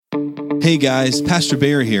Hey guys, Pastor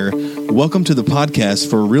Bear here. Welcome to the podcast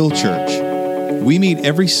for Real Church. We meet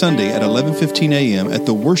every Sunday at 11:15 a.m. at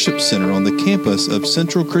the Worship Center on the campus of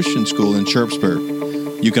Central Christian School in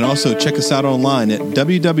Sharpsburg. You can also check us out online at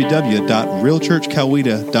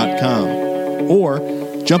www.realchurchcoweta.com or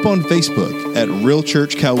jump on Facebook at Real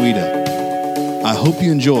Church Coweta. I hope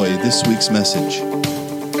you enjoy this week's message.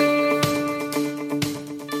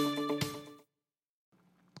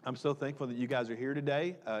 I'm so thankful that you guys are here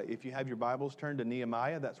today. If you have your Bibles, turn to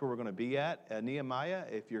Nehemiah. That's where we're going to be at. Nehemiah,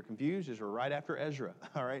 if you're confused, is right after Ezra.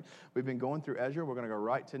 All right? We've been going through Ezra. We're going to go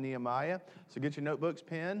right to Nehemiah. So get your notebooks,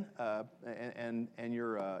 pen, and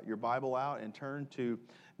your Bible out and turn to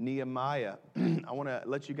Nehemiah. I want to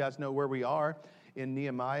let you guys know where we are in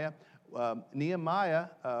Nehemiah. Nehemiah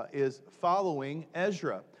is following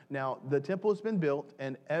Ezra. Now, the temple has been built,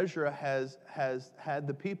 and Ezra has had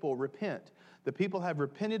the people repent. The people have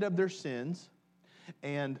repented of their sins,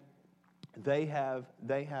 and they have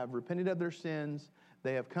repented of their sins.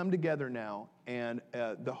 They have come together now, and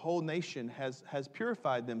the whole nation has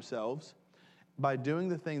purified themselves by doing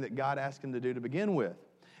the thing that God asked them to do to begin with.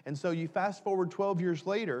 And so you fast forward 12 years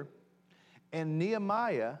later, and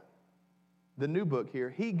Nehemiah, the new book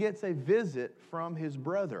here, he gets a visit from his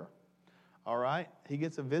brother. All right? He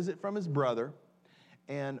gets a visit from his brother,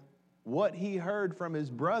 and what he heard from his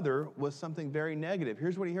brother was something very negative.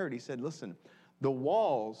 Here's what he heard. He said, listen, the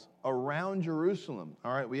walls around Jerusalem,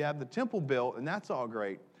 all right, we have the temple built, and that's all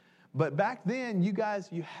great. But back then, you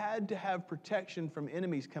had to have protection from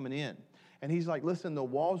enemies coming in. And he's like, listen, the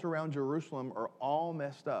walls around Jerusalem are all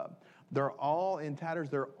messed up. They're all in tatters.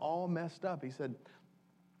 They're all messed up. He said,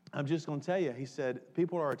 I'm just going to tell you, he said,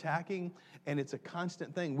 people are attacking, and it's a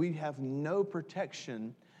constant thing. We have no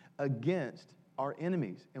protection against our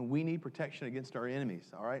enemies, and we need protection against our enemies,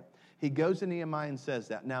 all right? He goes to Nehemiah and says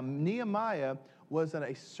that. Now, Nehemiah wasn't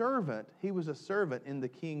a servant. He was a servant in the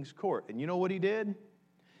king's court. And you know what he did?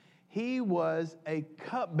 He was a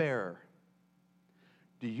cupbearer.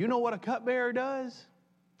 Do you know what a cupbearer does?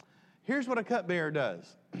 Here's what a cupbearer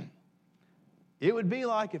does. It would be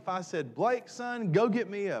like if I said, Blake, son, go get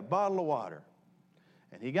me a bottle of water.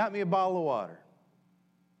 And he got me a bottle of water.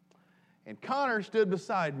 And Connor stood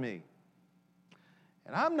beside me.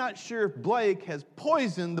 And I'm not sure if Blake has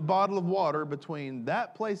poisoned the bottle of water between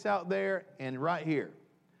that place out there and right here.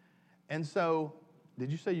 And so,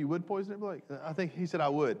 did you say you would poison it, Blake? I think he said I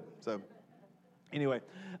would. So, anyway,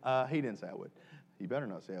 he didn't say I would. You better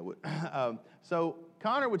not say I would. So,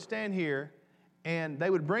 Connor would stand here, and they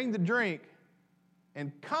would bring the drink,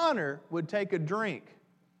 and Connor would take a drink.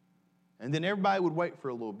 And then everybody would wait for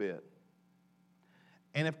a little bit.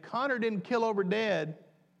 And if Connor didn't kill over dead,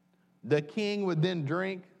 the king would then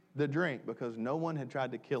drink the drink because no one had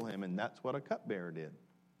tried to kill him, and that's what a cupbearer did.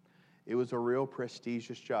 It was a real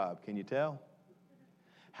prestigious job. Can you tell?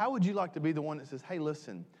 How would you like to be the one that says, hey,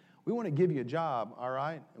 listen, we want to give you a job, all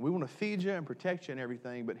right? And we want to feed you and protect you and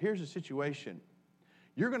everything, but here's the situation.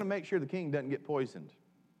 You're going to make sure the king doesn't get poisoned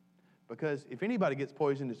because if anybody gets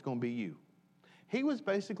poisoned, it's going to be you. He was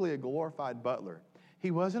basically a glorified butler. He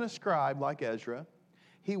wasn't a scribe like Ezra.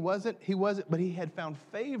 He wasn't, but he had found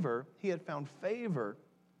favor.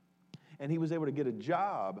 And he was able to get a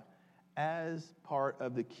job as part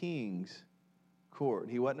of the king's court.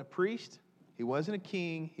 He wasn't a priest. He wasn't a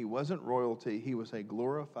king. He wasn't royalty. He was a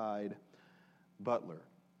glorified butler.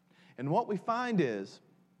 And what we find is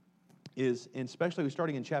especially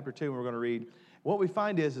starting in chapter 2, and we're going to read, what we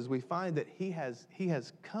find is we find that he has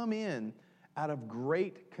come in out of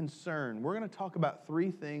great concern. We're going to talk about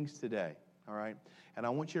three things today, all right? And I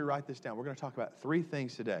want you to write this down. We're going to talk about three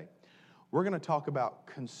things today. We're going to talk about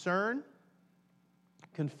concern,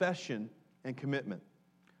 confession, and commitment.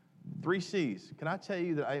 3 C's. Can I tell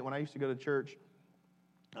you that when I used to go to church,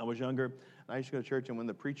 I was younger, and I used to go to church, and when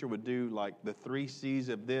the preacher would do like the 3 C's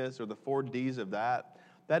of this or the 4 D's of that,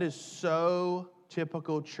 that is so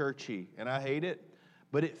typical churchy, and I hate it,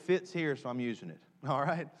 but it fits here, so I'm using it. All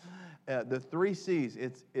right? The 3 C's,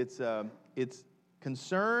 it's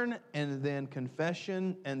concern, and then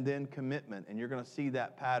confession, and then commitment. And you're going to see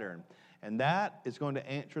that pattern. And that is going to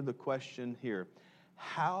answer the question here.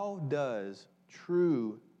 How does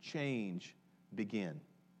true change begin?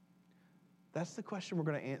 That's the question we're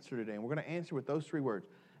going to answer today. And we're going to answer with those 3 words.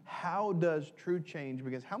 How does true change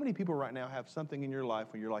begin? How many people right now have something in your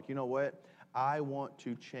life where you're like, you know what? I want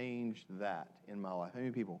to change that in my life. How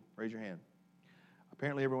many people? Raise your hand.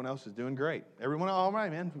 Apparently everyone else is doing great. Everyone, all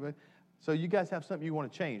right, man. So you guys have something you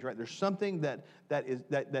want to change, right? There's something that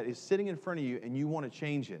is sitting in front of you and you want to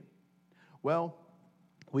change it. Well,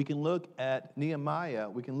 we can look at Nehemiah.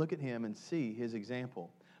 We can look at him and see his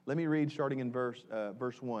example. Let me read starting in verse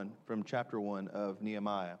 1 from chapter 1 of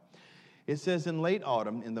Nehemiah. It says, in late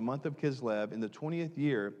autumn, in the month of Kislev, in the 20th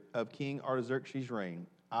year of King Artaxerxes' reign,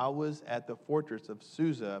 I was at the fortress of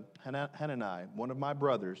Susa. Hanani, one of my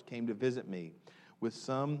brothers, came to visit me with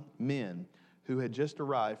some men who had just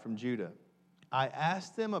arrived from Judah. I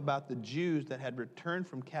asked them about the Jews that had returned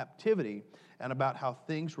from captivity and about how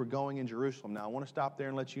things were going in Jerusalem. Now, I want to stop there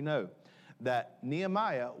and let you know that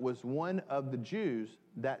Nehemiah was one of the Jews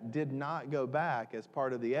that did not go back as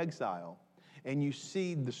part of the exile. And you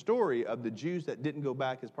see the story of the Jews that didn't go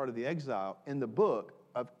back as part of the exile in the book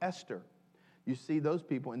of Esther. You see those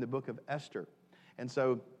people in the book of Esther. And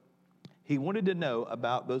so he wanted to know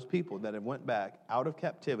about those people that have went back out of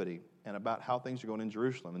captivity and about how things are going in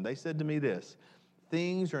Jerusalem. And they said to me this,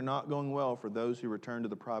 things are not going well for those who return to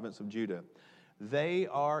the province of Judah. They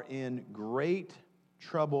are in great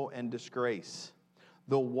trouble and disgrace.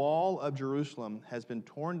 The wall of Jerusalem has been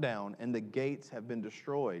torn down and the gates have been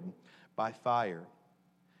destroyed by fire.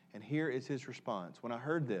 And here is his response. When I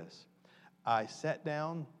heard this, I sat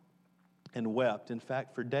down and wept. In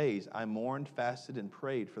fact, for days I mourned, fasted, and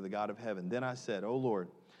prayed for the God of heaven. Then I said, O Lord,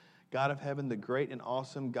 God of heaven, the great and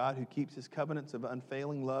awesome God who keeps his covenants of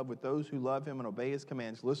unfailing love with those who love him and obey his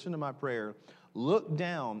commands, listen to my prayer. Look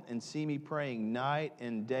down and see me praying night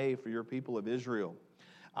and day for your people of Israel.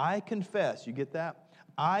 I confess, you get that?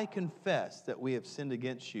 I confess that we have sinned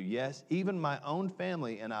against you. Yes, even my own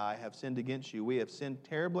family and I have sinned against you. We have sinned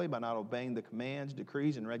terribly by not obeying the commands,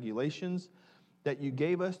 decrees, and regulations that you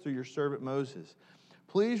gave us through your servant Moses.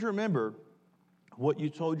 Please remember what you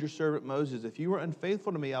told your servant Moses. If you are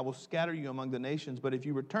unfaithful to me, I will scatter you among the nations. But if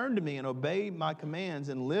you return to me and obey my commands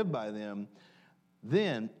and live by them,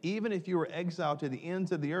 then, even if you are exiled to the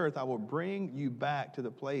ends of the earth, I will bring you back to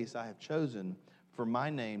the place I have chosen for my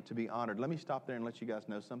name to be honored. Let me stop there and let you guys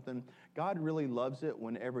know something. God really loves it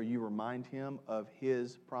whenever you remind him of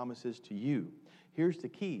his promises to you. Here's the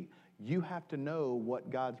key. You have to know what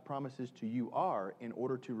God's promises to you are in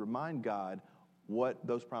order to remind God what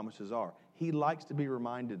those promises are. He likes to be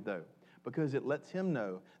reminded, though, because it lets him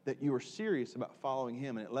know that you are serious about following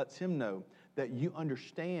him, and it lets him know that you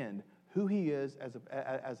understand who he is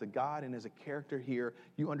as a God and as a character here.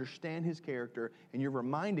 You understand his character, and you're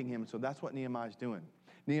reminding him. So that's what Nehemiah's doing.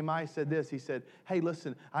 Nehemiah said this. He said, hey,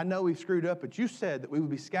 listen, I know we've screwed up, but you said that we would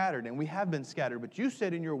be scattered, and we have been scattered. But you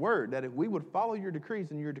said in your word that if we would follow your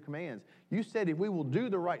decrees and your commands, you said if we will do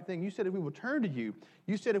the right thing, you said if we will turn to you,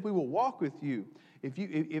 you said if we will walk with you,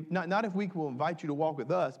 if not if we will invite you to walk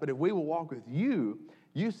with us, but if we will walk with you,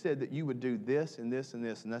 you said that you would do this and this and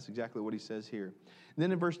this, and that's exactly what he says here. And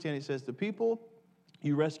then in verse 10, he says, the people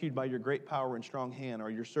you rescued by your great power and strong hand are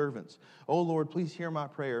your servants. O Lord, please hear my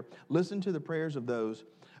prayer. Listen to the prayers of those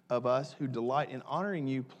of us who delight in honoring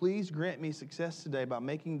you. Please grant me success today by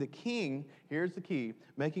making the king, here's the key,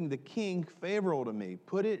 making the king favorable to me.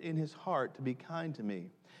 Put it in his heart to be kind to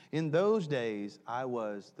me. In those days, I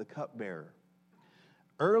was the cupbearer.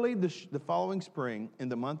 Early the following spring, in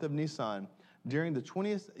the month of Nisan, during the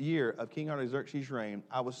 20th year of King Artaxerxes' reign,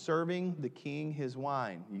 I was serving the king his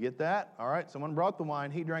wine. You get that? All right, someone brought the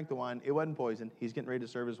wine. He drank the wine. It wasn't poison. He's getting ready to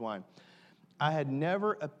serve his wine. I had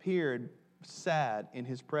never appeared sad in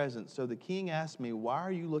his presence. So the king asked me, why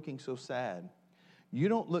are you looking so sad? You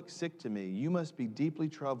don't look sick to me. You must be deeply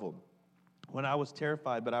troubled. When I was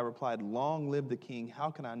terrified, but I replied, long live the king.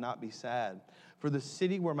 How can I not be sad? For the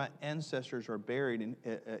city where my ancestors are buried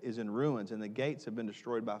is in ruins, and the gates have been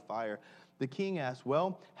destroyed by fire. The king asked,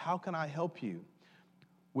 well, how can I help you?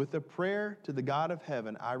 With a prayer to the God of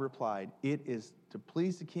heaven, I replied, it is to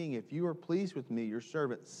please the king. If you are pleased with me, your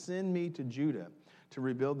servant, send me to Judah to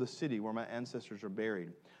rebuild the city where my ancestors are buried.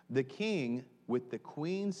 The king, with the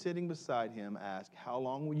queen sitting beside him, asked, how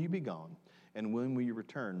long will you be gone, and when will you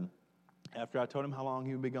return? After I told him how long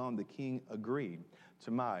he would be gone, the king agreed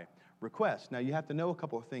to my request. Now, you have to know a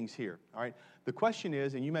couple of things here, all right? The question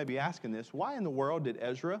is, and you may be asking this, why in the world did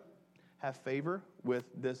Ezra have favor with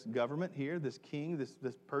this government here, this king,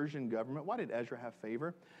 this Persian government? Why did Ezra have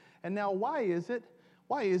favor? And now, why is it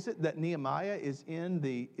that Nehemiah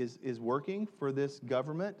is working for this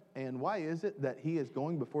government? And why is it that he is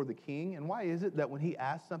going before the king? And why is it that when he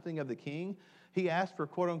asks something of the king, he asked for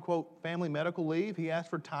quote-unquote family medical leave, he asked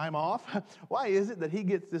for time off? Why is it that he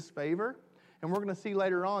gets this favor? And we're going to see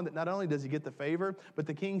later on that not only does he get the favor, but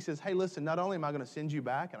the king says, hey, listen, not only am I going to send you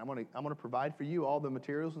back, and I'm going to provide for you all the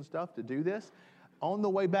materials and stuff to do this, on the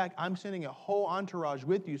way back, I'm sending a whole entourage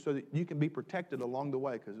with you so that you can be protected along the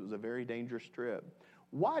way, because it was a very dangerous trip.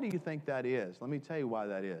 Why do you think that is? Let me tell you why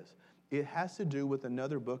that is. It has to do with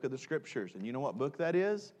another book of the Scriptures. And you know what book that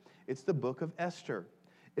is? It's the book of Esther.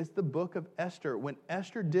 It's the book of Esther. When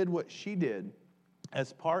Esther did what she did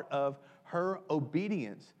as part of her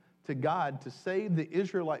obedience to God to save the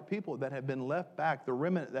Israelite people that had been left back, the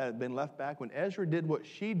remnant that had been left back, when Ezra did what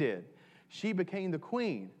she did, she became the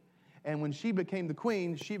queen. And when she became the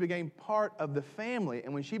queen, she became part of the family.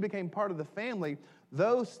 And when she became part of the family,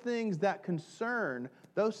 those things that concern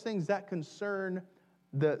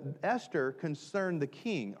Esther concerned the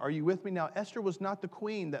king. Are you with me? Now, Esther was not the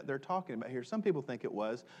queen that they're talking about here. Some people think it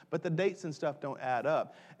was, but the dates and stuff don't add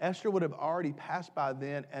up. Esther would have already passed by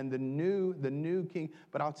then, and the new king.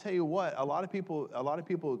 But I'll tell you what, a lot of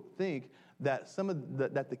people think that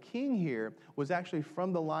that the king here was actually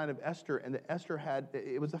from the line of Esther, and that Esther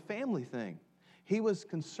it was a family thing. He was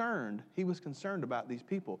concerned about these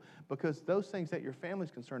people, because those things that your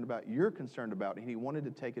family's concerned about, you're concerned about, and he wanted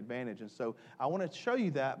to take advantage. And so I want to show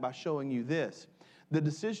you that by showing you this. The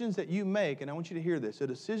decisions that you make, and I want you to hear this, the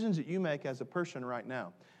decisions that you make as a person right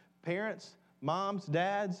now, parents, moms,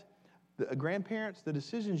 dads, grandparents, the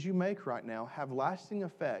decisions you make right now have lasting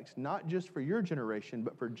effects, not just for your generation,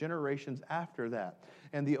 but for generations after that.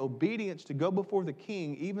 And the obedience to go before the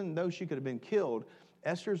king, even though she could have been killed,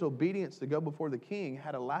 Esther's obedience to go before the king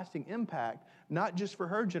had a lasting impact, not just for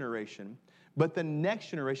her generation, but the next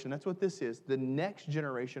generation. That's what this is. The next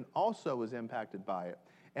generation also was impacted by it.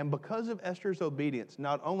 And because of Esther's obedience,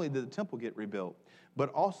 not only did the temple get rebuilt, but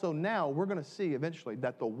also now we're going to see eventually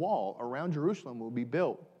that the wall around Jerusalem will be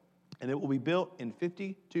built. And it will be built in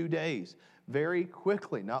 52 days, very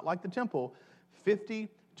quickly, not like the temple,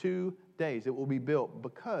 52 days. It will be built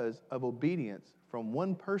because of obedience from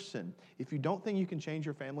one person. If you don't think you can change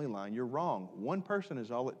your family line, you're wrong. One person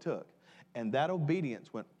is all it took. And that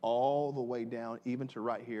obedience went all the way down, even to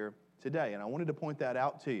right here today. And I wanted to point that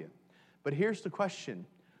out to you. But here's the question.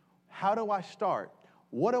 How do I start?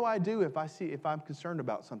 What do I do if I'm concerned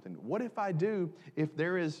about something? What if I do if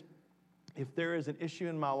there is an issue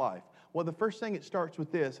in my life? Well, the first thing, it starts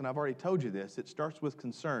with this, and I've already told you this. It starts with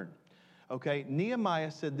concern. Okay,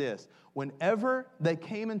 Nehemiah said this, whenever they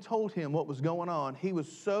came and told him what was going on, he was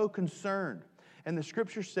so concerned. And the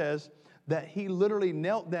scripture says that he literally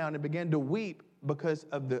knelt down and began to weep because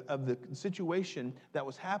of the situation that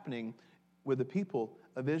was happening with the people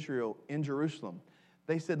of Israel in Jerusalem.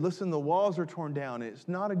 They said, listen, the walls are torn down, and it's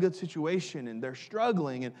not a good situation, and they're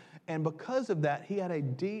struggling. And because of that, he had a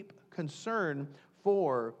deep concern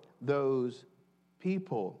for those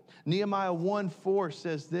people. Nehemiah 1:4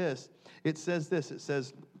 says this. It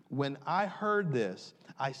says, when I heard this,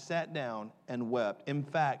 I sat down and wept. In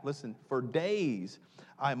fact, listen, for days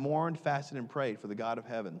I mourned, fasted, and prayed for the God of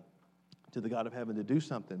heaven, to do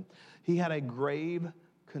something. He had a grave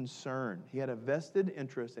concern. He had a vested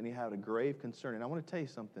interest, and he had a grave concern. And I want to tell you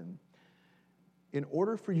something. In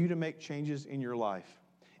order for you to make changes in your life,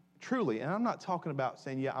 truly, and I'm not talking about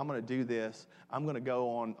saying, yeah, I'm going to do this. I'm going to go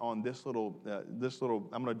on this little,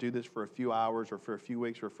 I'm going to do this for a few hours or for a few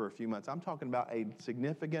weeks or for a few months. I'm talking about a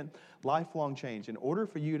significant lifelong change. In order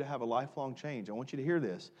for you to have a lifelong change, I want you to hear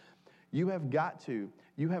this. You have got to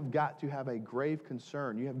have a grave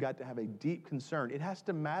concern. You have got to have a deep concern. It has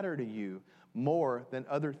to matter to you more than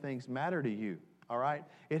other things matter to you, all right?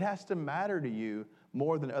 It has to matter to you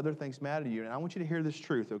more than other things matter to you. And I want you to hear this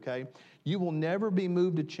truth, okay? You will never be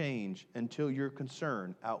moved to change until your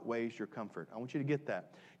concern outweighs your comfort. I want you to get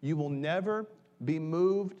that. You will never be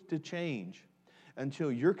moved to change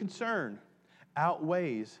until your concern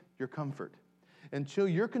outweighs your comfort, until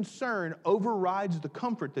your concern overrides the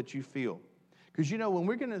comfort that you feel. Because, you know, when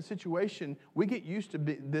we're getting in a situation, we get used to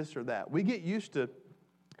this or that. We get used to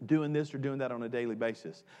doing this or doing that on a daily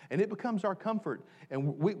basis. And it becomes our comfort.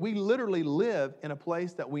 And we literally live in a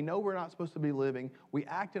place that we know we're not supposed to be living. We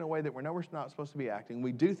act in a way that we know we're not supposed to be acting.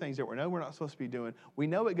 We do things that we know we're not supposed to be doing. We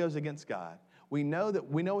know it goes against God. We know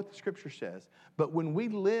what the scripture says. But when we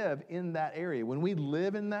live in that area, when we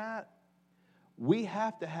live in that, we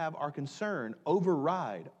have to have our concern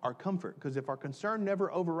override our comfort. Because if our concern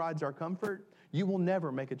never overrides our comfort, you will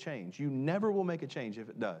never make a change. You never will make a change if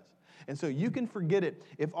it does. And so you can forget it.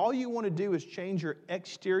 If all you want to do is change your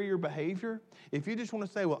exterior behavior, if you just want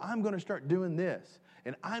to say, well, I'm going to start doing this,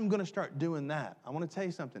 and I'm going to start doing that, I want to tell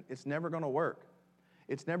you something. It's never going to work.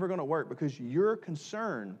 It's never going to work because your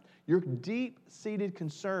concern, your deep-seated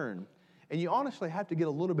concern, and you honestly have to get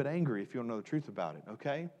a little bit angry if you want to know the truth about it,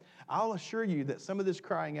 okay? I'll assure you that some of this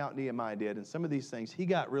crying out Nehemiah did, and some of these things, he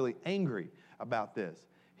got really angry about this.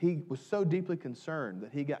 He was so deeply concerned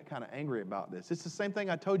that he got kind of angry about this. It's the same thing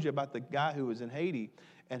I told you about the guy who was in Haiti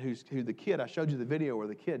and who the kid, I showed you the video where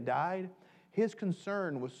the kid died. His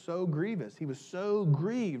concern was so grievous. He was so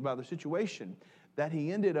grieved by the situation that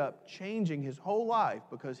he ended up changing his whole life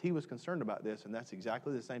because he was concerned about this. And that's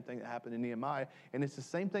exactly the same thing that happened to Nehemiah. And it's the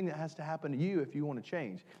same thing that has to happen to you if you want to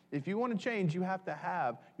change. If you want to change, you have to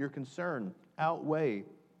have your concern outweigh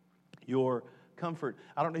your comfort.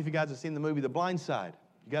 I don't know if you guys have seen the movie The Blind Side.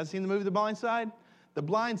 You guys seen the movie The Blind Side? The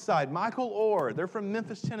Blind Side, Michael Orr, they're from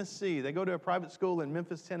Memphis, Tennessee. They go to a private school in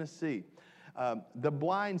Memphis, Tennessee. The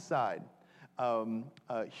Blind Side.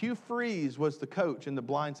 Hugh Freeze was the coach in The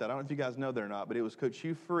Blind Side. I don't know if you guys know that or not, but it was Coach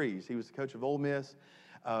Hugh Freeze. He was the coach of Ole Miss.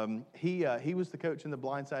 He was the coach in The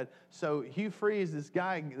Blind Side. So Hugh Freeze, this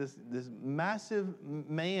guy, this massive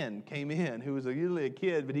man came in who was usually a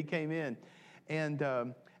kid, but he came in. And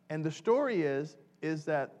the story is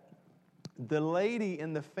that the lady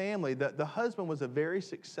in the family, the husband was a very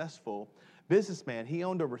successful businessman. He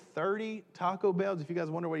owned over 30 Taco Bells. If you guys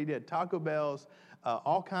wonder what he did, Taco Bells,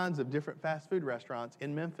 all kinds of different fast food restaurants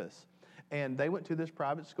in Memphis. And they went to this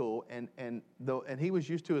private school, and he was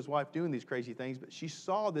used to his wife doing these crazy things, but she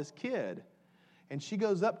saw this kid, and she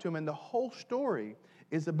goes up to him, and the whole story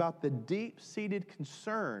is about the deep-seated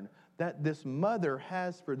concern that this mother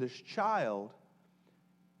has for this child.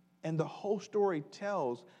 And the whole story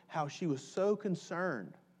tells how she was so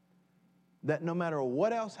concerned that no matter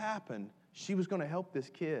what else happened, she was going to help this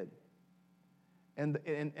kid. And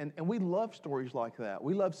we love stories like that.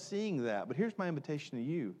 We love seeing that. But here's my invitation to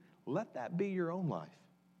you. Let that be your own life.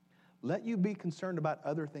 Let you be concerned about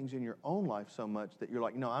other things in your own life so much that you're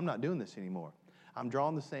like, no, I'm not doing this anymore. I'm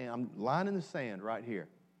drawing the sand. I'm lining the sand right here.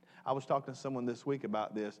 I was talking to someone this week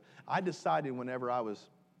about this. I decided whenever I was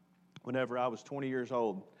 20 years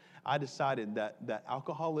old, I decided that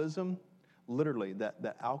alcoholism, literally,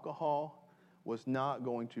 that alcohol was not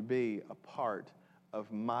going to be a part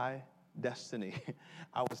of my destiny.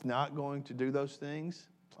 I was not going to do those things,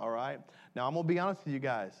 all right? Now, I'm going to be honest with you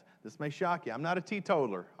guys. This may shock you. I'm not a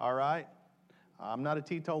teetotaler, all right? I'm not a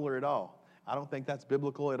teetotaler at all. I don't think that's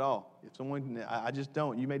biblical at all. If someone, I just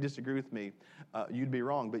don't. You may disagree with me. You'd be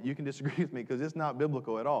wrong, but you can disagree with me because it's not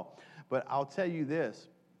biblical at all. But I'll tell you this.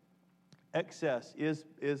 Excess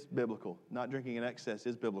is biblical. Not drinking in excess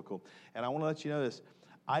is biblical. And I want to let you know this.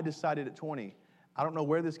 I decided at 20, I don't know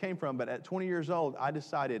where this came from, but at 20 years old, I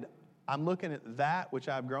decided I'm looking at that which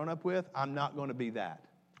I've grown up with. I'm not going to be that.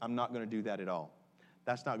 I'm not going to do that at all.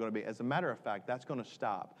 That's not going to be. As a matter of fact, that's going to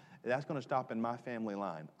stop. That's going to stop in my family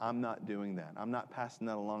line. I'm not doing that. I'm not passing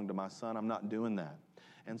that along to my son. I'm not doing that.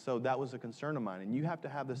 And so that was a concern of mine. And you have to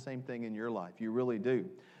have the same thing in your life. You really do.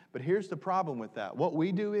 But here's the problem with that. What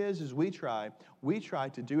we do is we try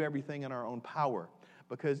to do everything in our own power.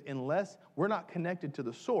 Because unless we're not connected to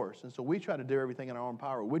the source, and so we try to do everything in our own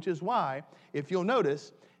power, which is why, if you'll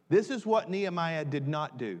notice, this is what Nehemiah did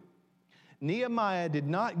not do. Nehemiah did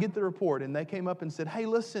not get the report, and they came up and said, hey,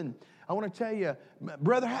 listen, I want to tell you,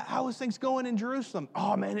 brother, how is things going in Jerusalem?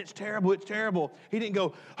 Oh, man, it's terrible, it's terrible. He didn't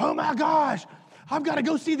go, oh, my gosh, I've got to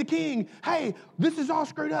go see the king. Hey, this is all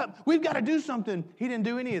screwed up. We've got to do something. He didn't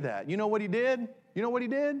do any of that. You know what he did? You know what he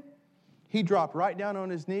did? He dropped right down on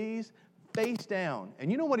his knees, face down.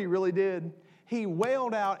 And you know what he really did? He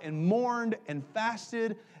wailed out and mourned and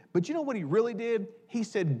fasted. But you know what he really did? He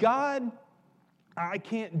said, God, I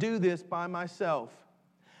can't do this by myself.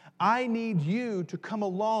 I need you to come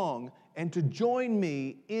along and to join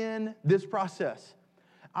me in this process.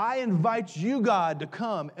 I invite you, God, to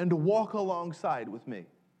come and to walk alongside with me.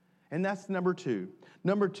 And that's number two.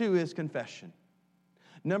 Number two is confession.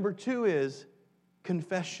 Number two is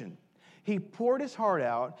confession. He poured his heart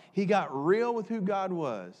out. He got real with who God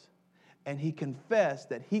was. And he confessed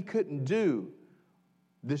that he couldn't do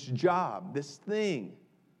this job, this thing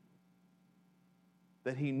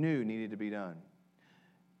that he knew needed to be done.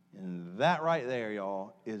 And that right there,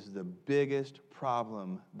 y'all, is the biggest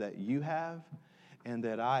problem that you have and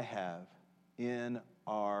that I have in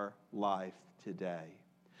our life today.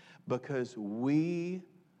 Because we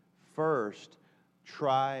first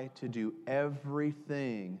try to do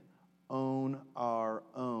everything on our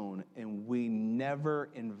own, and we never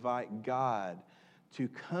invite God to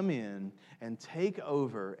come in and take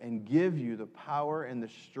over and give you the power and the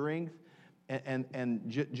strength and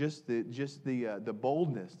just the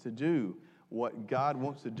boldness to do what God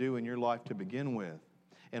wants to do in your life to begin with.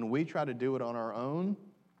 And we try to do it on our own,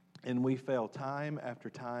 and we fail time after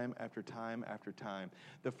time after time after time.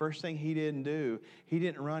 The first thing he didn't do, he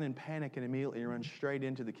didn't run in panic and immediately run straight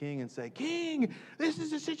into the king and say, King, this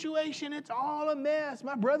is a situation. It's all a mess.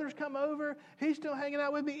 My brother's come over. He's still hanging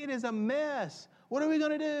out with me. It is a mess. What are we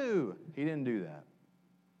going to do? He didn't do that.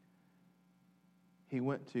 He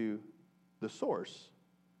went to the source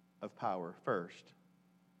of power first.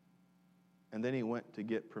 And then he went to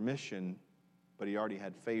get permission, but he already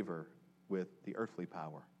had favor with the earthly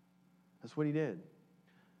power. That's what he did.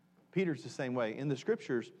 Peter's the same way. In the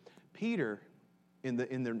scriptures, Peter, in the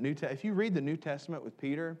New Testament, if you read the New Testament with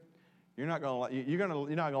Peter, you're not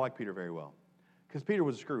gonna like Peter very well, because Peter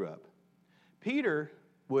was a screw up. Peter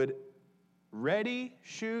would ready,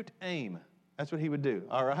 shoot, aim. That's what he would do.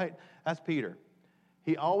 All right, that's Peter.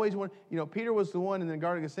 He always wanted. Peter was the one in the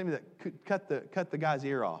Garden of Gethsemane that could cut the guy's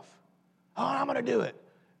ear off. Oh, I'm gonna do it.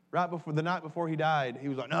 Right before the night before he died, he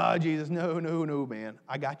was like, "No, Jesus, no, man,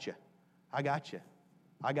 I got you.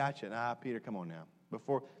 Nah, Peter, come on now.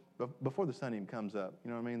 Before the sun even comes up,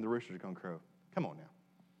 you know what I mean? The roosters are going to crow. Come on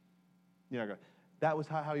now. That was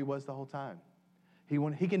how he was the whole time. He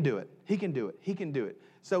can do it. He can do it.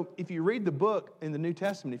 So if you read the book in the New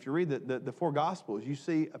Testament, if you read the four Gospels, you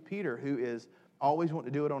see a Peter who is always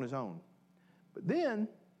wanting to do it on his own. But then,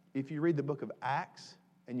 if you read the book of Acts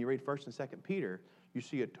and you read 1st and 2nd Peter, you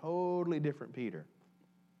see a totally different Peter.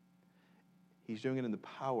 He's doing it in the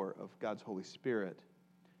power of God's Holy Spirit.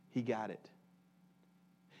 He got it.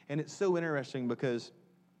 And it's so interesting because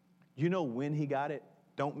you know when he got it?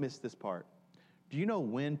 Don't miss this part. Do you know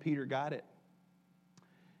when Peter got it?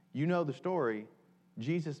 You know the story.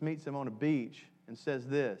 Jesus meets him on a beach and says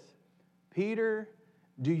this, "Peter,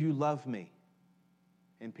 do you love me?"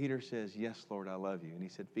 And Peter says, "Yes, Lord, I love you." And he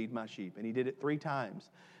said, "Feed my sheep." And he did it 3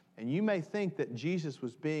 times. And you may think that Jesus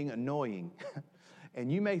was being annoying.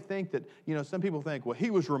 And you may think that, some people think, well,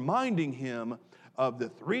 he was reminding him of the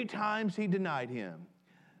 3 times he denied him.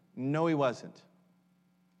 No, he wasn't.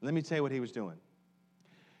 Let me tell you what he was doing.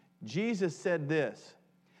 Jesus said this,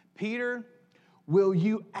 "Peter, will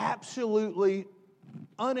you absolutely,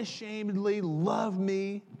 unashamedly love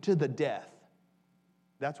me to the death?"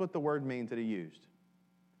 That's what the word means that he used.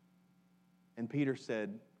 And Peter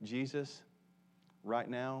said, "Jesus, right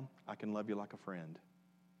now, I can love you like a friend."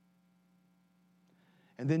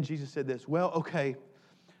 And then Jesus said this, "Well, okay,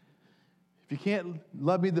 if you can't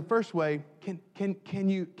love me the first way, can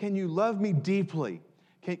you love me deeply?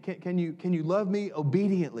 Can you love me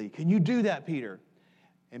obediently? Can you do that, Peter?"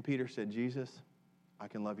 And Peter said, "Jesus, I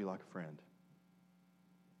can love you like a friend.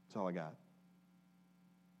 That's all I got."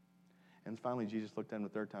 And finally, Jesus looked at him the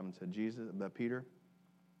 3rd time and said, "Peter,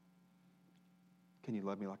 can you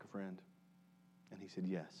love me like a friend?" And he said,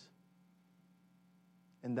 "Yes."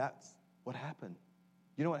 And that's what happened.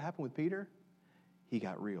 You know what happened with Peter? He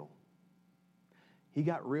got real. He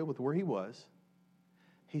got real with where he was.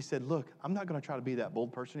 He said, "Look, I'm not going to try to be that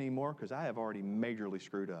bold person anymore because I have already majorly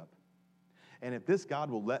screwed up. And if this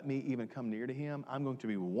God will let me even come near to him, I'm going to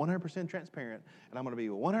be 100% transparent and I'm going to be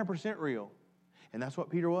 100% real." And that's what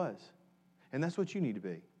Peter was. And that's what you need to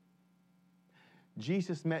be.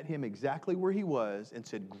 Jesus met him exactly where he was and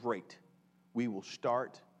said, "Great, we will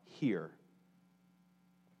start here.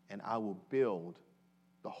 And I will build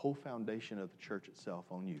the whole foundation of the church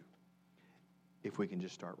itself on you. If we can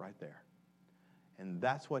just start right there." And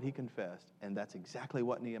that's what he confessed. And that's exactly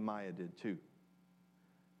what Nehemiah did too.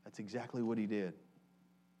 That's exactly what he did.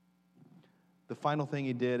 The final thing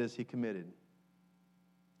he did is he committed.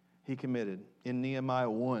 He committed. In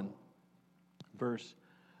Nehemiah 1, verse,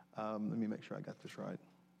 let me make sure I got this right.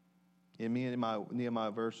 In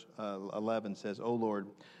Nehemiah verse 11 says, "O Lord,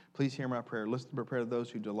 please hear my prayer. Listen to the prayer of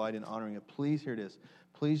those who delight in honoring it. Please hear this.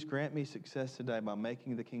 Please grant me success today by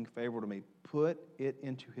making the king favorable to me. Put it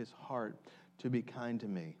into his heart to be kind to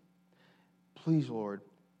me. Please, Lord,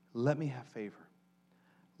 let me have favor.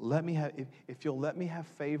 If you'll let me have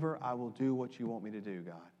favor, I will do what you want me to do,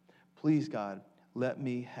 God. Please, God, let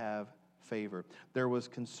me have favor." There was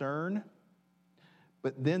concern,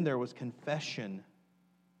 but then there was confession,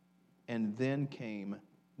 and then came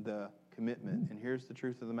the commitment. And here's the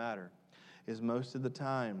truth of the matter, is most of the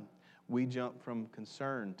time, we jump from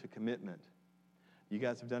concern to commitment. You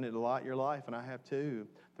guys have done it a lot in your life, and I have too.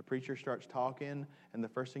 The preacher starts talking, and the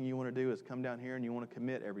first thing you want to do is come down here and you want to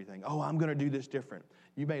commit everything. "Oh, I'm going to do this different."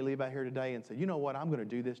 You may leave out here today and say, "You know what? I'm going to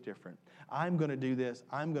do this different. I'm going to do this.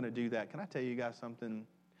 I'm going to do that." Can I tell you guys something?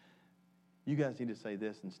 You guys need to say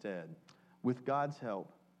this instead. With God's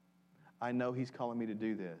help, I know he's calling me to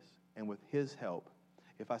do this. And with his help,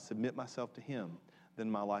 if I submit myself to him, then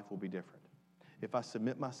my life will be different. If I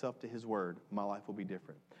submit myself to his word, my life will be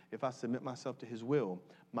different. If I submit myself to his will,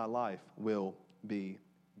 my life will be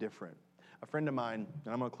different. A friend of mine,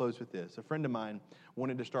 and I'm going to close with this. A friend of mine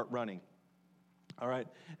wanted to start running. All right?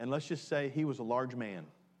 And let's just say he was a large man.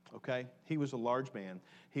 Okay? He was a large man.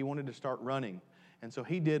 He wanted to start running. And so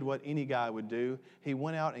he did what any guy would do. He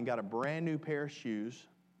went out and got a brand new pair of shoes.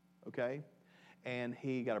 Okay? And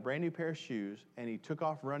he got a brand new pair of shoes, and he took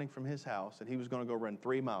off running from his house, and he was going to go run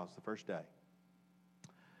 3 miles the first day.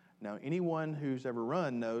 Now, anyone who's ever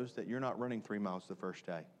run knows that you're not running 3 miles the first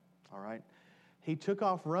day, all right? He took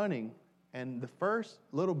off running, and the first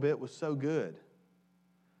little bit was so good.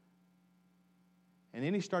 And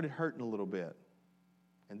then he started hurting a little bit.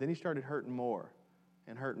 And then he started hurting more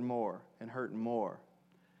and hurting more and hurting more.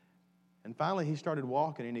 And finally, he started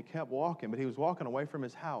walking, and he kept walking, but he was walking away from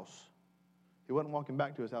his house. He wasn't walking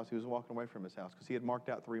back to his house. He was walking away from his house because he had marked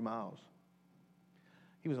out 3 miles.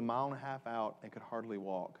 He was 1.5 miles out and could hardly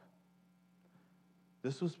walk.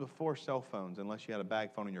 This was before cell phones, unless you had a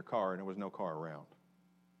bag phone in your car and there was no car around.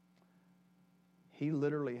 He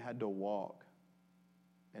literally had to walk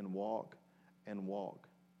and walk and walk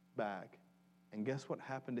back. And guess what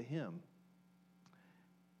happened to him?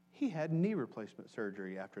 He had knee replacement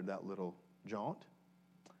surgery after that little jaunt.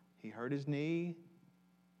 He hurt his knee,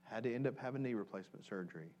 had to end up having knee replacement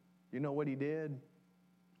surgery. You know what he did?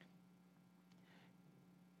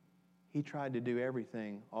 He tried to do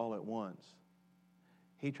everything all at once.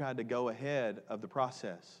 He tried to go ahead of the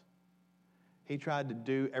process. He tried to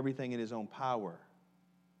do everything in his own power.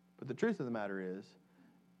 But the truth of the matter is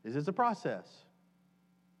it's a process.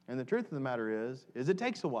 And the truth of the matter is it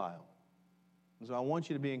takes a while. And so I want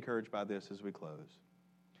you to be encouraged by this as we close.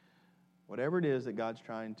 Whatever it is that God's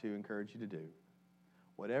trying to encourage you to do,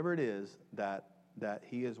 whatever it is that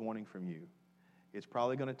He is wanting from you, it's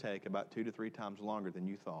probably going to take about 2 to 3 times longer than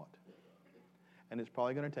you thought. And it's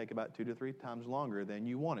probably going to take about 2 to 3 times longer than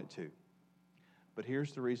you want it to. But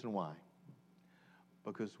here's the reason why.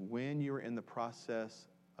 Because when you're in the process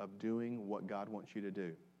of doing what God wants you to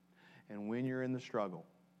do, and when you're in the struggle,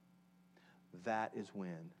 that is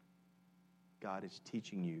when God is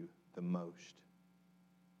teaching you the most.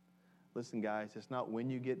 Listen, guys, it's not when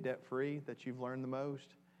you get debt-free that you've learned the most.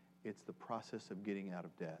 It's the process of getting out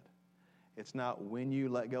of debt. It's not when you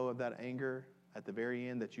let go of that anger at the very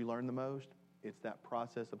end that you learn the most. It's that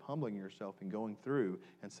process of humbling yourself and going through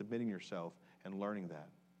and submitting yourself and learning that.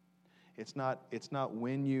 It's not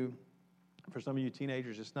when you, for some of you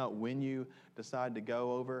teenagers, it's not when you decide to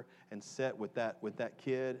go over and sit with that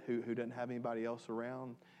kid who doesn't have anybody else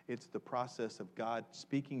around. It's the process of God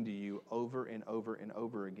speaking to you over and over and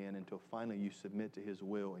over again until finally you submit to His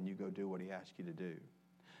will and you go do what He asked you to do.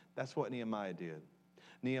 That's what Nehemiah did.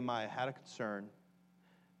 Nehemiah had a concern.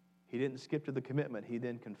 He didn't skip to the commitment. He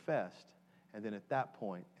then confessed. And then at that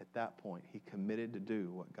point, he committed to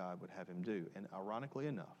do what God would have him do. And ironically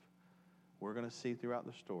enough, we're going to see throughout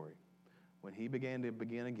the story, when he began to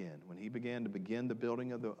begin again, when he began to begin the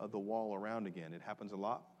building of the wall around again, it happens a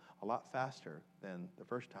lot faster than the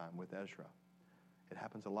first time with Ezra. It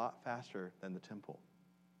happens a lot faster than the temple.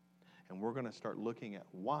 And we're going to start looking at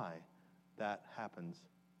why that happens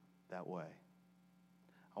that way.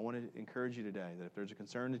 I want to encourage you today that if there's a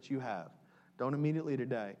concern that you have, don't immediately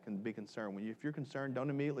today be concerned. If you're concerned,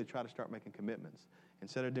 don't immediately try to start making commitments.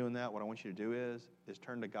 Instead of doing that, what I want you to do is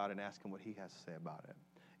turn to God and ask Him what He has to say about it.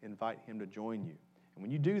 Invite Him to join you. And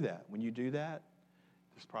when you do that,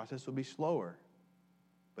 this process will be slower,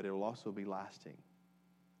 but it will also be lasting.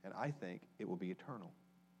 And I think it will be eternal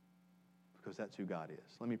because that's who God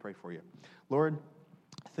is. Let me pray for you. Lord,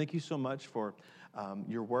 thank you so much for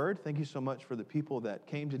your word. Thank you so much for the people that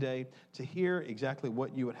came today to hear exactly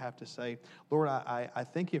what you would have to say. Lord, I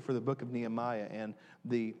thank you for the book of Nehemiah and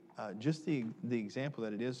the example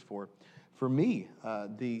that it is for me,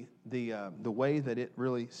 the way that it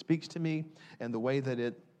really speaks to me and the way that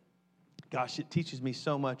it teaches me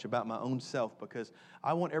so much about my own self because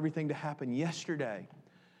I want everything to happen yesterday.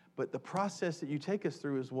 But the process that you take us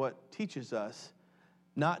through is what teaches us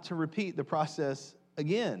not to repeat the process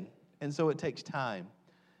again. And so it takes time.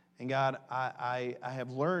 And God, I have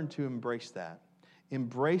learned to embrace that.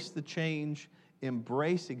 Embrace the change.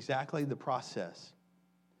 Embrace exactly the process.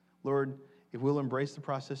 Lord, if we'll embrace the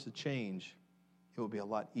process of change, it will be a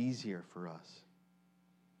lot easier for us.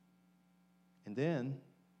 And then,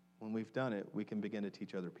 when we've done it, we can begin to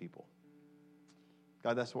teach other people.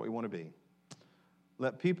 God, that's what we want to be.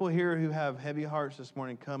 Let people here who have heavy hearts this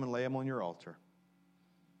morning come and lay them on your altar.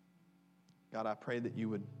 God, I pray that you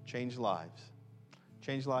would change lives.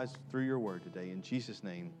 Change lives through your word today. In Jesus'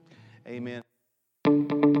 name, amen.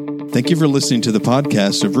 Thank you for listening to the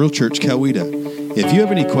podcast of Real Church Coweta. If you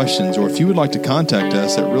have any questions or if you would like to contact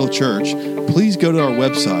us at Real Church, please go to our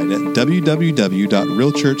website at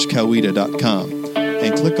www.realchurchcoweta.com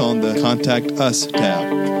and click on the Contact Us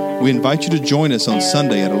tab. We invite you to join us on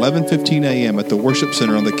Sunday at 11:15 a.m. at the Worship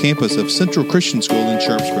Center on the campus of Central Christian School in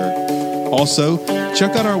Sharpsburg. Also,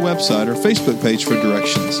 check out our website or Facebook page for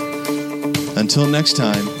directions. Until next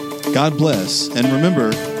time, God bless, and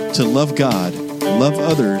remember to love God, love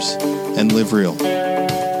others, and live real.